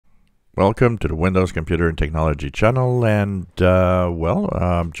Welcome to the Windows Computer and Technology channel, and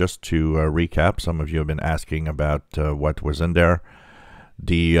just to recap, some of you have been asking about what was in there.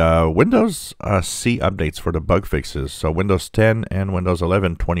 The Windows C updates for the bug fixes. So Windows 10 and Windows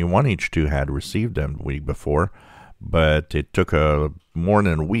 11.21H2 had received them the week before, but it took more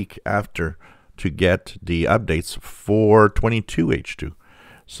than a week after to get the updates for 22H2.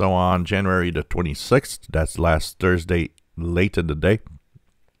 So on January the 26th, that's last Thursday, late in the day,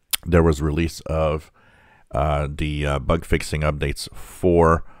 there was release of the bug fixing updates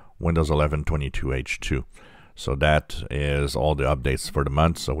for Windows 11 22H2. So that is all the updates for the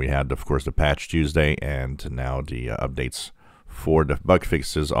month. So we had, of course, the patch Tuesday, and now the updates for the bug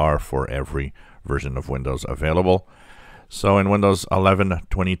fixes are for every version of Windows available. So in Windows 11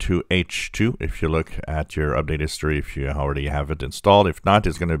 22H2, if you look at your update history, if you already have it installed, if not,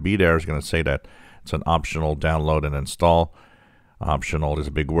 it's going to be there. It's going to say that it's an optional download and install. Optional is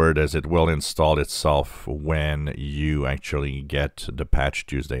a big word, as it will install itself when you actually get the patch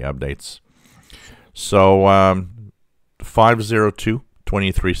Tuesday updates. So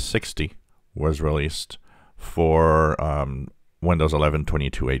 5022360 was released for Windows 11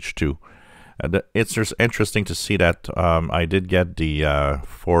 22H2. It's just interesting to see that I did get the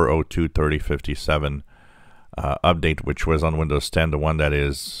 4023057 update, which was on Windows 10, the one that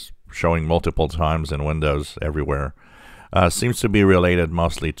is showing multiple times in Windows everywhere. Seems to be related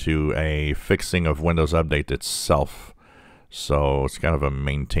mostly to a fixing of Windows Update itself. So it's kind of a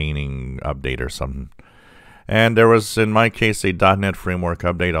maintaining update or something. And there was, in my case, a .NET Framework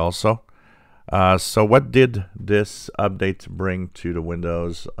update also. So what did this update bring to the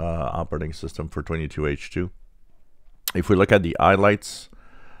Windows operating system for 22H2? If we look at the highlights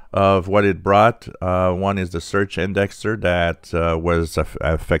of what it brought, one is the search indexer that was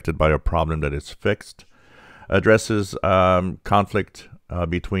affected by a problem that is fixed. Addresses conflict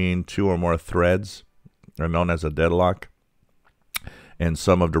between two or more threads, are known as a deadlock, and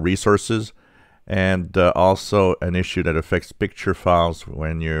some of the resources, and also an issue that affects picture files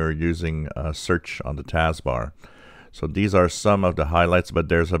when you're using search on the taskbar. So these are some of the highlights, but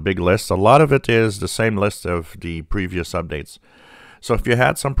there's a big list. A lot of it is the same list of the previous updates. So if you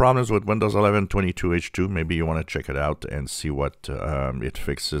had some problems with Windows 11 22H2, maybe you want to check it out and see what it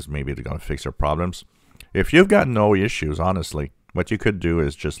fixes. Maybe it's going to fix your problems. If you've got no issues, honestly, what you could do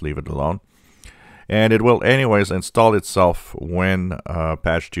is just leave it alone. And it will anyways install itself when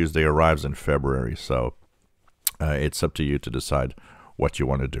Patch Tuesday arrives in February. So it's up to you to decide what you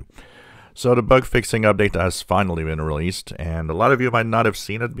want to do. So the bug fixing update has finally been released. And a lot of you might not have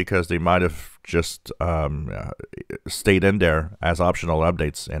seen it because they might have just stayed in there as optional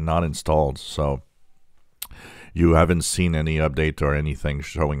updates and not installed. So you haven't seen any update or anything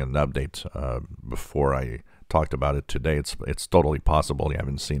showing an update before I talked about it today. It's totally possible you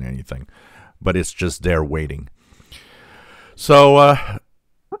haven't seen anything, but it's just there waiting. So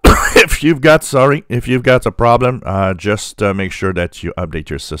if you've got a problem, just make sure that you update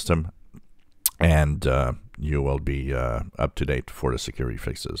your system, and you will be up to date for the security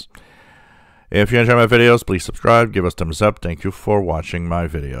fixes. If you enjoy my videos, please subscribe, give us thumbs up. Thank you for watching my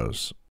videos.